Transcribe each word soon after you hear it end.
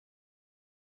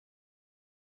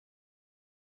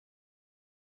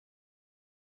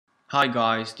Hi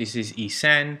guys, this is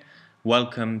Isan.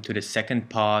 Welcome to the second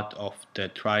part of the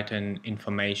Triton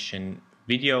information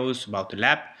videos about the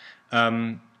lab.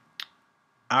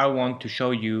 I want to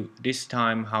show you this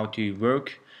time how to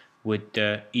work with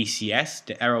the ECS,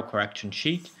 the error correction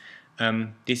sheet.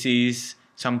 This is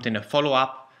something a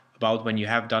follow-up about when you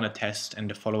have done a test and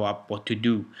the follow-up what to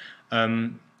do.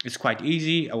 It's quite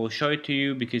easy. I will show it to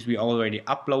you because we already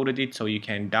uploaded it, so you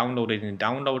can download it in the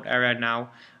download area now.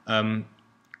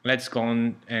 Let's go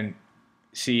on and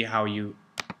see how you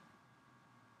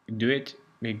do it.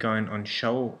 We're going on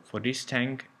show for this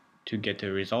tank to get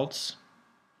the results.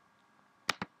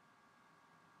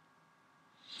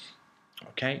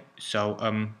 Okay,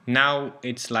 so now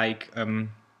it's like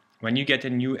when you get a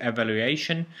new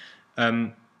evaluation,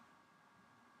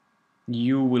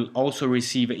 you will also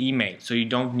receive an email, so you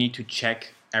don't need to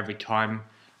check every time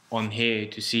on here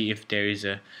to see if there is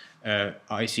a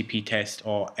ICP test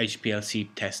or HPLC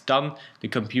test done. The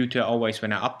computer always,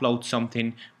 when I upload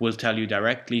something, will tell you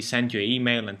directly, send you an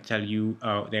email and tell you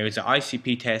there is an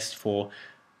ICP test for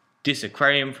this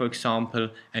aquarium, for example,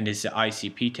 and this is an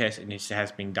ICP test and this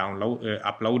has been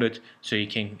uploaded, so you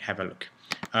can have a look.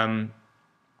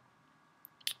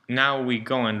 Now we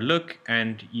go and look,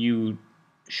 and you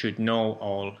should know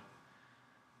all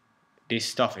this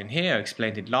stuff in here. I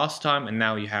explained it last time, and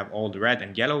now you have all the red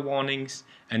and yellow warnings,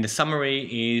 and the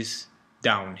summary is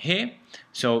down here.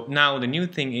 So now the new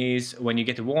thing is, when you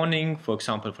get a warning, for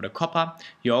example for the copper,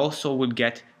 you also will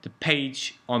get the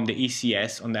page on the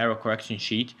ECS, on the error correction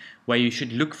sheet, where you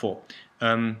should look for.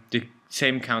 The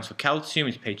same counts for calcium,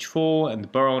 it's page 4, and the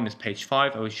boron is page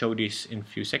 5. I will show this in a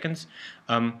few seconds.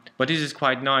 But this is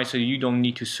quite nice, so you don't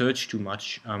need to search too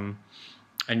much, and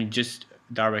you just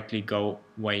directly go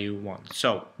where you want.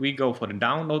 So we go for the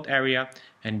download area,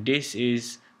 and this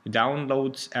is the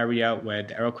downloads area where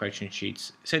the error correction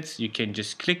sheets sits. You can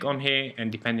just click on here,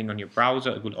 and depending on your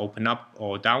browser it will open up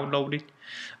or download it.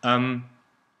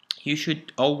 You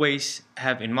should always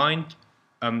have in mind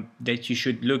that you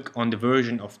should look on the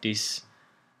version of this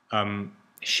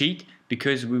sheet,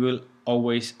 because we will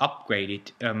always upgrade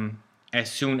it as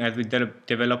soon as we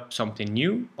develop something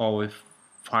new, or we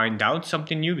find out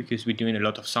something new, because we're doing a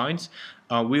lot of science.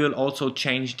 We will also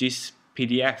change this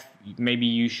PDF. Maybe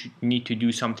you should need to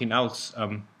do something else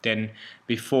than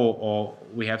before, or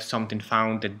we have something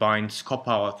found that binds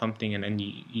copper or something, and then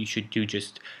you should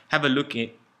just have a look at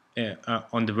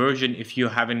on the version. If you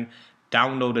haven't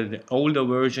downloaded the older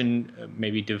version,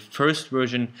 maybe the first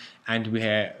version, and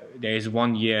there is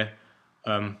 1 year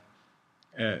gone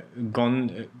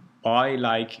by,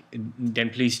 like,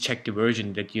 then please check the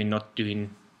version, that you're not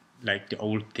doing like the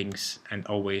old things and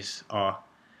always are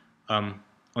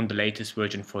on the latest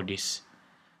version for this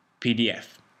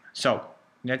PDF. So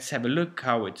let's have a look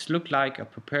how it's looked like. I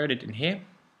prepared it in here.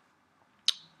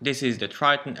 This is the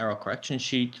Triton error correction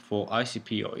sheet for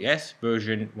ICP OES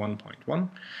version 1.1.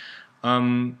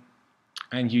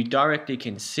 And you directly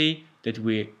can see that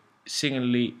we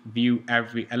singly view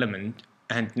every element,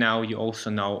 and now you also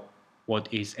know what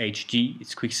is Hg,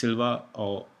 it's quicksilver,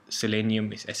 or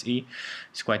selenium is Se.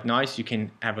 It's quite nice. You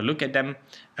can have a look at them.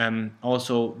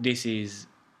 Also, this is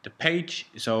the page.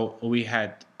 So we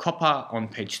had copper on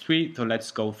page 3, so let's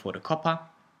go for the copper.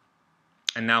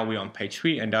 And now we're on page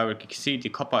 3, and now you can see the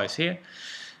copper is here,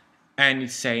 and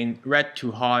it's saying red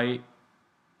too high,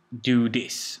 do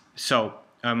this. So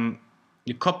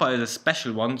the copper is a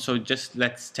special one, so just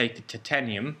let's take the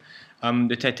titanium.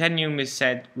 The titanium is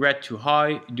said red too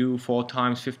high, do 4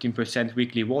 times 15%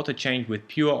 weekly water change with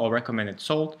pure or recommended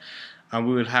salt. And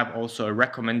we will have also a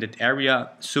recommended area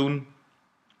soon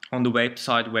on the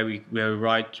website, where we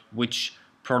write which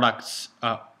products,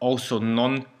 also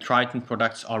non-Triton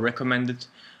products, are recommended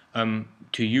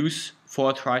to use for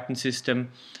a Triton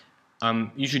system.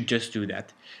 You should just do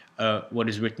that, what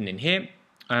is written in here.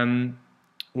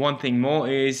 One thing more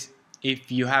is,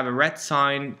 if you have a red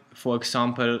sign, for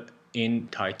example in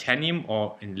titanium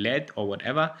or in lead or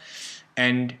whatever,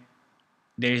 and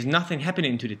there is nothing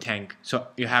happening to the tank, so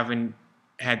you haven't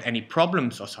had any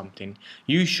problems or something,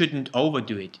 you shouldn't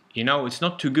overdo it. You know, it's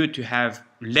not too good to have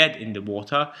lead in the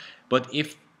water, but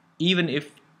even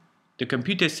if the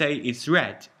computer say it's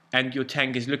red and your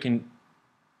tank is looking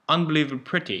unbelievably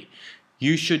pretty,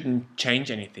 you shouldn't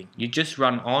change anything. You just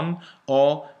run on,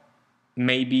 or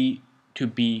maybe, to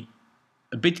be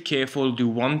a bit careful, do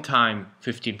 1 time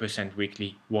 15%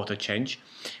 weekly water change.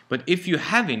 But if you're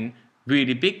having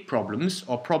really big problems,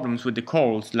 or problems with the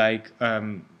corals, like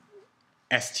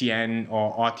STN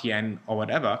or RTN or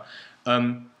whatever,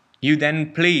 you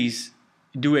then please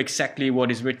do exactly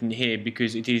what is written here,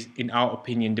 because it is, in our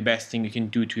opinion, the best thing you can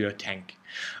do to your tank.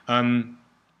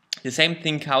 The same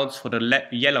thing counts for the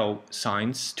yellow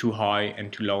signs, too high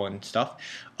and too low and stuff.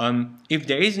 If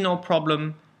there is no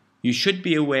problem, you should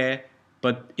be aware,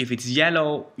 but if it's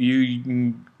yellow,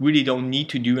 you really don't need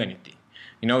to do anything.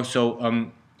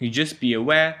 So you just be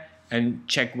aware and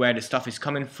check where the stuff is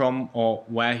coming from or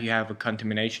where you have a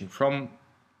contamination from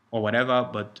or whatever,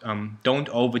 but don't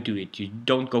overdo it. You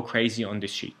don't go crazy on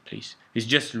this sheet, please. It's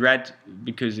just red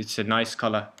because it's a nice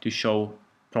color to show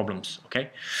problems, okay?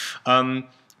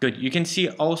 Good. You can see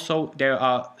also there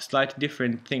are slightly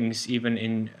different things even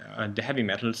in the heavy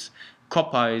metals.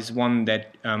 Copper is one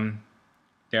that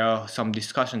there are some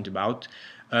discussions about.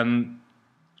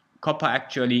 Copper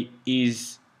actually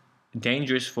is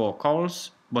dangerous for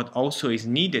corals, but also is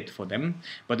needed for them,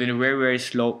 but in a very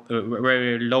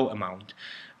very low amount.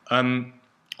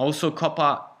 Also,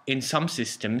 copper in some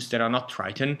systems that are not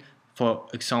Triton, for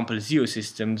example zero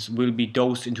systems, will be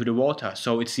dosed into the water,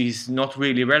 so it is not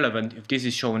really relevant if this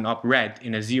is showing up red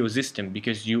in a zero system,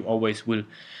 because you always will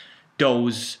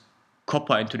dose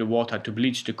copper into the water to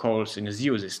bleach the corals in a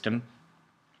zero system,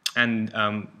 and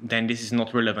then this is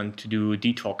not relevant to do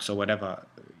detox or whatever.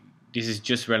 This is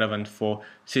just relevant for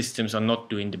systems are not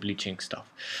doing the bleaching stuff.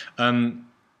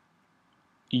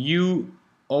 You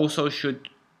also should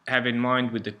have in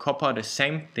mind with the copper the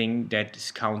same thing that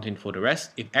is counting for the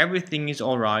rest. If everything is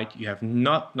alright, you have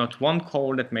not one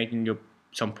coral that made you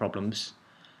some problems,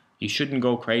 you shouldn't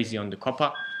go crazy on the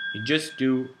copper. You just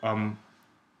do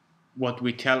what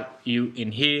we tell you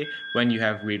in here when you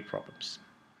have real problems.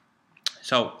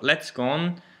 So let's go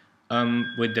on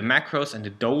with the macros and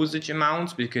the dosage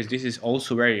amounts, because this is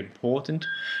also very important.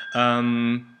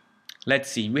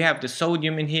 Let's see, we have the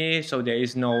sodium in here, so there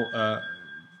is no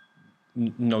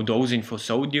dosing for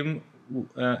sodium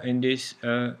in this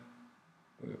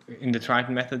in the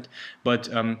Triton method, but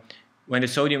when the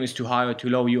sodium is too high or too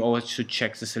low, you always should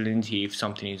check the salinity if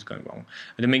something is going wrong.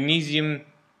 The magnesium,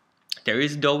 there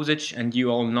is dosage, and you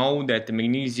all know that the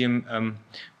magnesium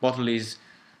bottle is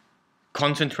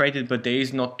concentrated, but there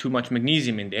is not too much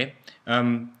magnesium in there.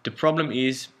 The problem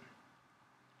is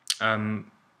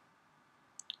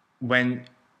when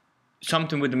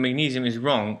something with the magnesium is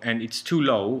wrong and it's too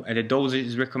low and the dosage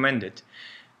is recommended,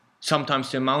 sometimes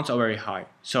the amounts are very high.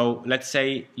 So let's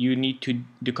say you need to,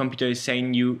 the computer is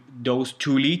saying you dose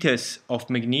 2 liters of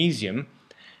magnesium.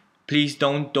 Please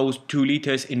don't dose 2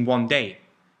 liters in one day.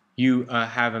 You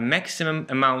have a maximum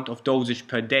amount of dosage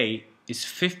per day is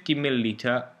 50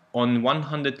 milliliter on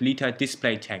 100 liter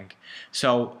display tank.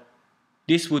 So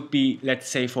this would be, let's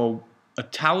say for a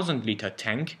 1000 liter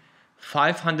tank,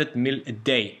 500 ml a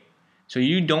day. So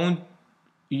you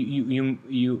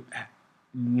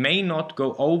may not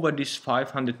go over this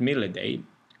 500 ml a day.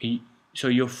 So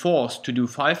you're forced to do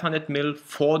 500 ml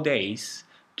 4 days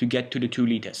to get to the 2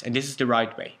 liters, and this is the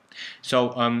right way.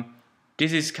 So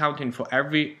this is counting for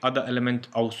every other element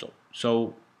also.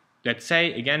 So let's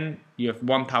say again you have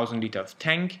 1000 liter of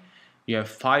tank, you have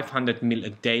 500 ml a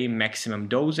day maximum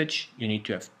dosage, you need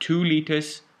to have 2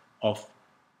 liters of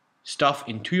stuff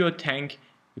into your tank.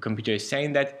 The computer is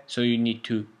saying that, so you need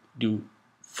to do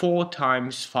 4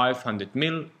 times 500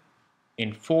 ml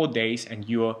in 4 days, and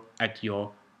you're at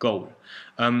your goal.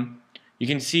 You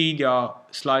can see they are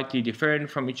slightly different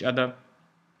from each other,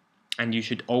 and you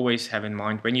should always have in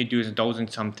mind when you're dosing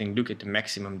something, look at the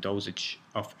maximum dosage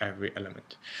of every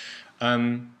element.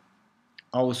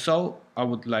 Also, I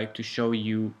would like to show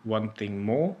you one thing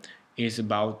more, is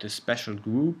about the special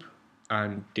group,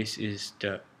 and this is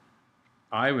the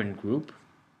iron group.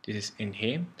 This is in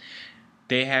here.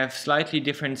 They have slightly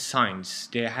different signs.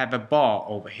 They have a bar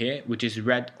over here which is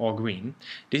red or green.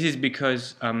 This is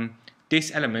because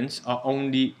these elements are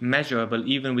only measurable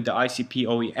even with the ICP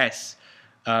OES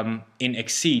in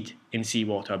exceed in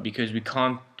seawater, because we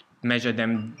can't measure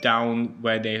them down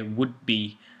where they would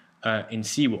be in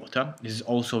seawater. This is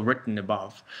also written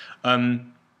above.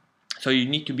 So you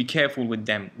need to be careful with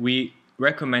them. We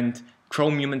recommend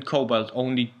chromium and cobalt,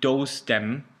 only dose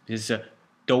them. This is a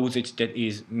dosage that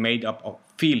is made up of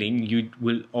feeling. You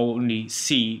will only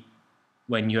see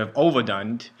when you have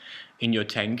overdone it in your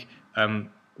tank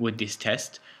with this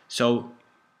test. So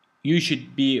you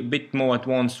should be a bit more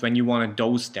advanced when you want to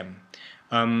dose them.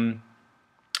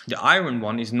 The iron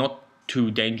one is not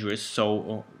too dangerous,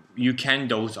 so you can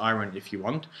dose iron if you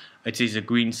want. It is a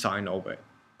green sign over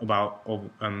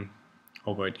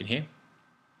it in here.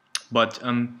 But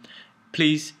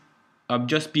please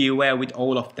just be aware with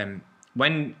all of them.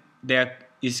 When there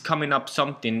is coming up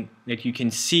something that you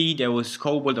can see there was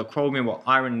cobalt or chromium or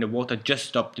iron in the water, just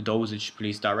stop the dosage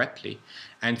please directly.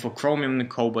 And for chromium and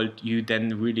cobalt, you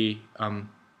then really,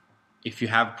 if you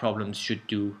have problems, should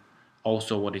do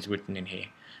also what is written in here.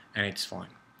 and it's fine.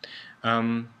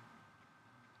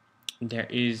 There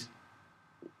is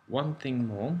one thing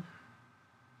more.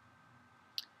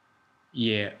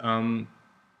 Yeah,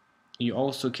 you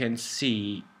also can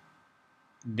see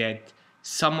that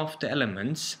some of the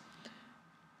elements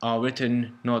are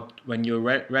written not when you're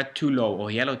red too low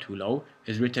or yellow too low,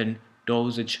 is written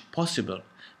dosage possible.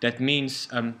 That means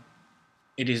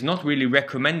it is not really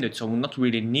recommended, so not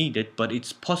really needed, but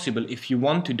it's possible if you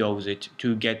want to dose it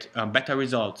to get better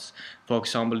results. For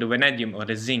example, the vanadium or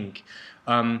the zinc.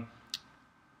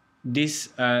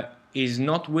 This is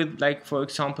not with, like, for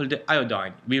example, the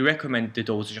iodine. We recommend the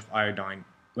dosage of iodine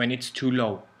when it's too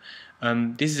low.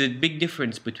 This is a big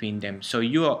difference between them. So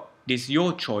this is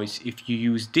your choice if you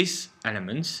use these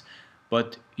elements,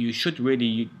 but you should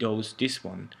really dose this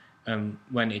one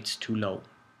when it's too low.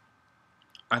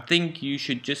 I think you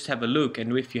should just have a look,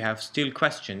 and if you have still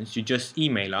questions, you just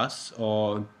email us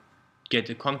or get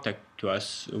a contact to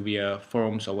us via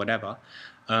forums or whatever,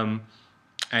 and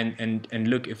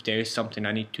look if there is something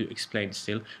I need to explain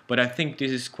still. But I think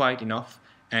this is quite enough,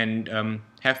 and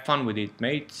have fun with it,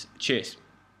 mates. Cheers.